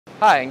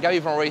Hi, I'm Gabby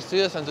from Ray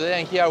Studios, and today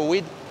I'm here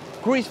with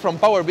Chris from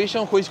Power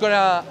Vision, who is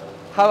gonna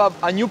have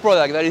a new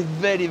product that is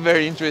very,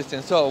 very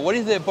interesting. So, what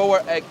is the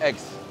Power Egg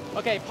X?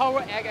 Okay,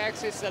 Power Egg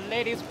X is the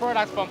latest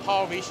product from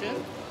Power Vision.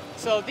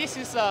 So this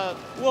is a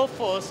world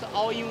first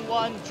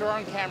all-in-one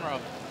drone camera.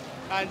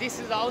 And this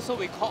is also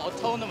we call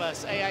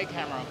autonomous AI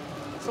camera.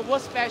 So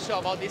what's special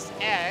about this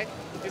egg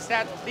is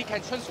that it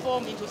can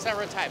transform into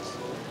several types.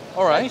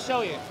 All right. Let me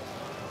show you.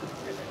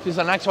 It's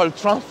an actual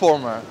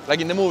transformer,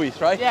 like in the movies,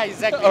 right? Yeah,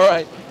 exactly. All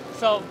right.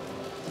 So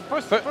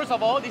first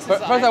of all, this is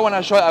first I want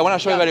to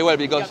show you very well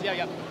because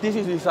yeah. this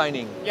is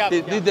designing.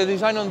 The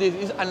design on this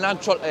is an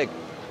actual egg.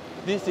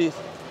 This is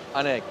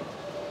an egg.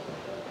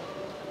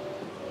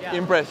 Yeah.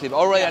 Impressive.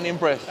 Already I'm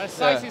impressed. The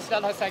size is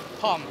that like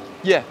palm.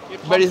 Yeah,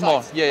 very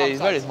small. Size. Yeah, Palm it's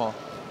size. very small.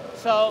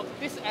 So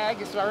this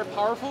egg is very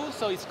powerful,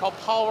 so it's called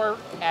Power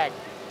Egg.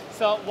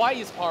 So why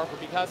is powerful?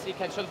 Because it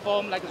can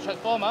transform like a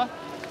transformer.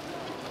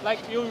 Like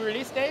you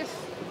release this,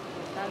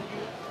 and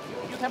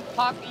you can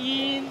plug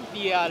in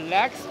the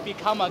legs,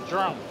 become a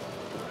drum.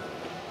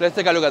 Let's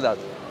take a look at that.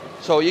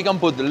 So you can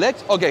put the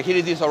legs. Okay, here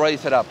it is already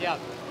set up. Yeah.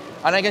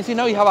 And I can see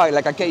now you have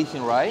like a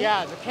casing, right?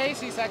 Yeah, the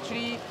case is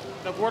actually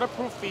the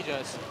waterproof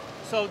features.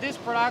 So this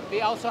product,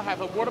 they also have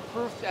a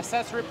waterproof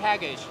accessory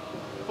package.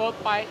 But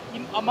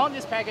among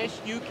this package,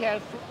 you can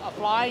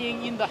fly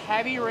in the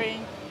heavy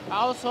rain.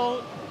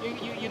 Also,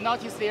 you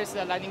notice there's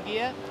a landing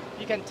gear.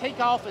 You can take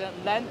off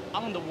and land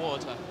on the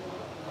water.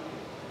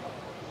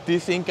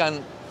 This thing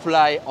can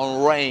fly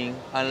on rain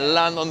and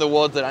land on the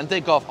water and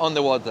take off on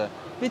the water.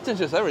 It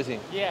changes everything.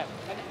 Yeah,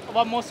 and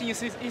one more thing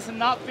is it's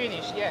not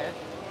finished yet.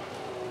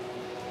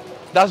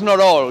 That's not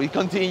all, we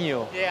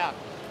continue. Yeah,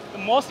 the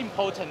most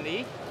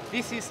importantly,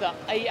 this is an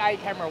AI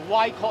camera.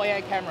 Why call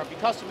AI camera?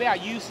 Because we are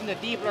using the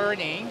deep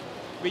learning.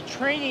 We're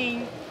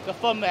training the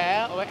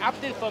firmware or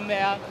update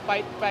firmware.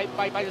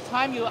 By the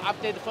time you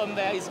update the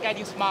firmware, it's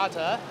getting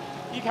smarter.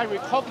 You can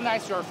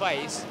recognize your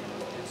face,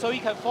 so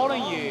it can follow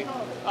you.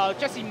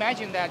 Just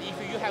imagine that if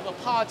you have a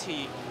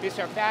party with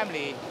your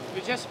family,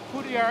 you just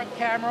put your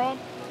camera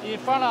in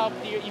front of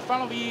you.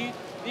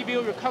 It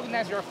will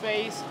recognize your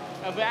face.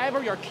 And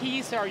wherever your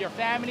kids or your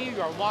family,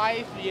 your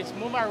wife is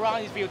moving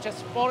around, it will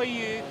just follow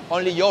you.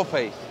 Only your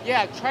face?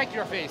 Yeah, track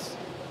your face.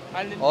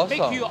 And awesome.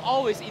 Make you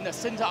always in the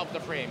center of the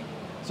frame.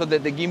 So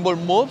that the gimbal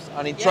moves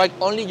and it tracks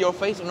only your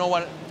face, no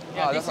one...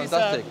 Yeah, that's this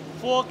fantastic.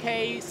 Is a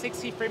 4K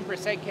 60 frames per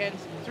second,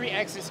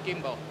 3-axis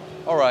gimbal.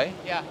 All right.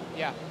 Yeah.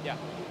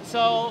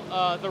 So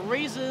the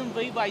reason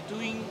we are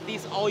doing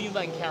this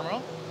all-in-one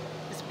camera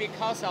is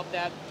because of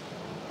that.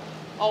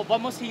 Oh,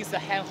 one more thing is the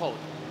handhold.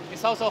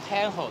 It's also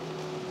handhold.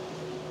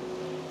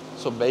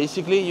 So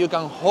basically you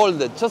can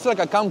hold it just like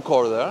a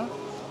camcorder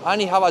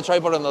and you have a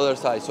tripod on the other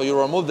side. So you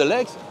remove the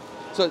legs.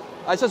 So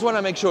I just want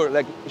to make sure,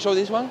 like show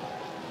this one.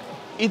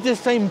 It's the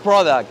same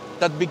product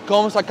that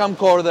becomes a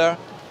camcorder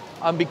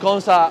and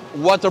becomes a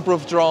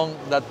waterproof drone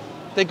that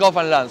take off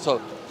and land. So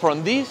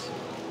from this,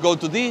 go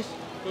to this,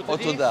 or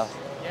to that.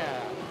 Yeah.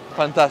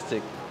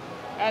 Fantastic.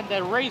 And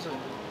the reason.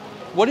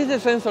 What is the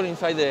sensor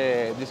inside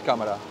this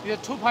camera?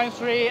 It's a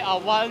 2.3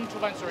 or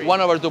 2.3.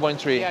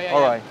 1/2.3. Yeah.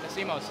 All right.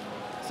 The CMOS.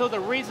 So the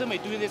reason we're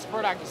doing this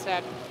product is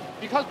that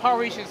because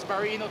Power Vision is a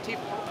very innovative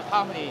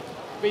company,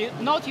 we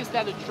noticed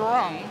that the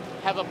drone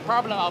have a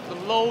problem of the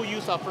low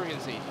use of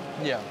frequency.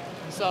 Yeah.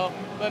 So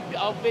when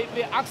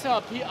we ask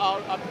our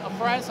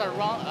friends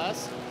around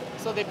us,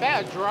 so they buy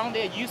a drone,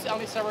 they use it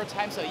only several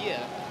times a year.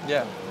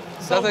 Yeah.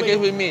 So that's the case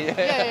with me.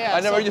 Yeah.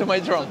 I never use my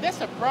drone. So that's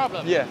the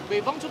problem. Yeah.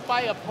 We want to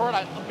buy a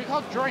product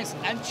because drone is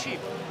uncheap.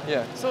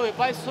 Yeah. So we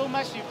buy so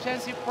much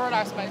expensive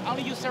products, but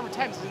only use several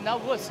times, it's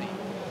not worth it.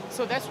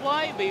 So that's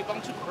why we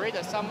want to create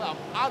some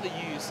other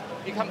use.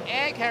 Become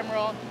air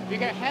camera,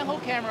 become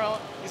handheld camera.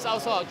 It's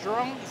also a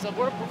drone. It's a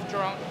waterproof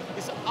drone.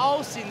 It's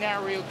all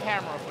scenario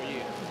camera for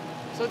you.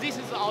 So this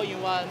is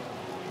all-in-one.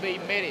 We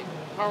made it.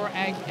 Power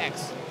Egg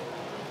X.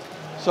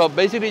 So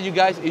basically, you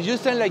guys, if you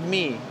send like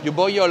me, you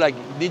bought your like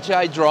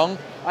DJI drone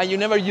and you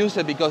never use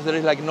it because there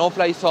is like no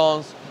fly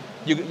zones.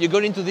 You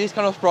got into this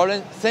kind of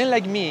problem. Send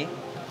like me.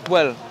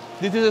 Well,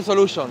 this is the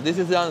solution. This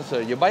is the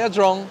answer. You buy a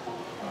drone.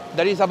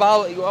 That is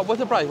about, what's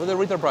the price? What's the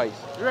retail price?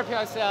 The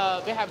retail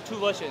price, we have two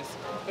versions.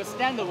 The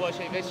standard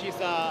version, which is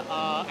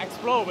the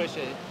Explorer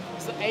version,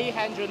 is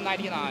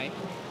 $899.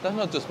 That's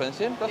not too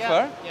expensive, that's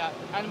fair. Yeah,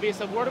 and with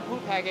the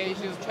waterproof package,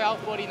 it's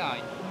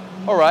 $1249.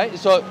 All right,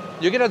 so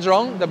you get a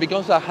drone that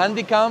becomes a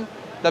handy cam,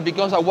 that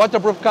becomes a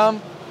waterproof cam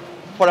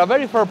for a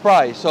very fair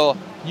price. So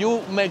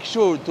you make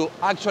sure to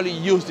actually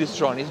use this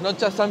drone. It's not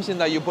just something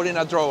that you put in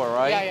a drawer,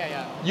 right?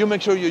 Yeah. You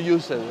make sure you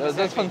use it. Exactly.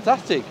 That's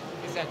fantastic.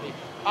 Exactly.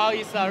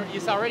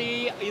 It's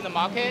already in the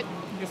market.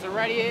 It's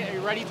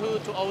ready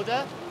to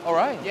order. All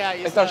right. Yeah.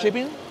 It's start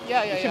shipping?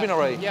 Yeah. Shipping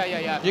already?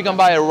 Yeah. You can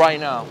buy it right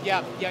now.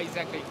 Yeah,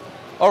 exactly.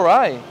 All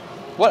right.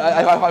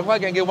 Well, I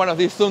can get one of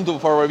these soon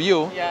for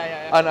review.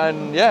 Yeah.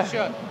 And yeah.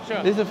 Sure.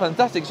 This is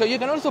fantastic. So you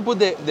can also put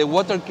the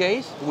water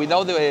case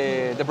without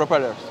the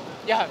propellers.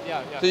 Yeah.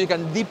 So you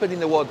can dip it in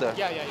the water.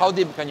 Yeah. How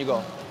deep can you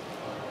go?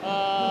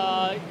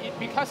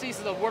 Because it's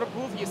the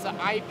waterproof, it's the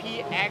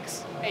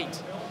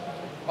IPX8.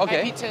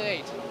 Okay.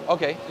 IP-38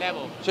 Okay.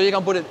 level. So you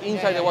can put it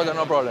inside the water,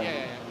 no problem.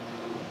 Yeah.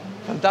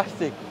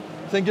 Fantastic.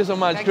 Thank you so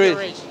much, Thank you,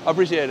 Chris. Rich.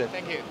 Appreciate it.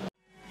 Thank you.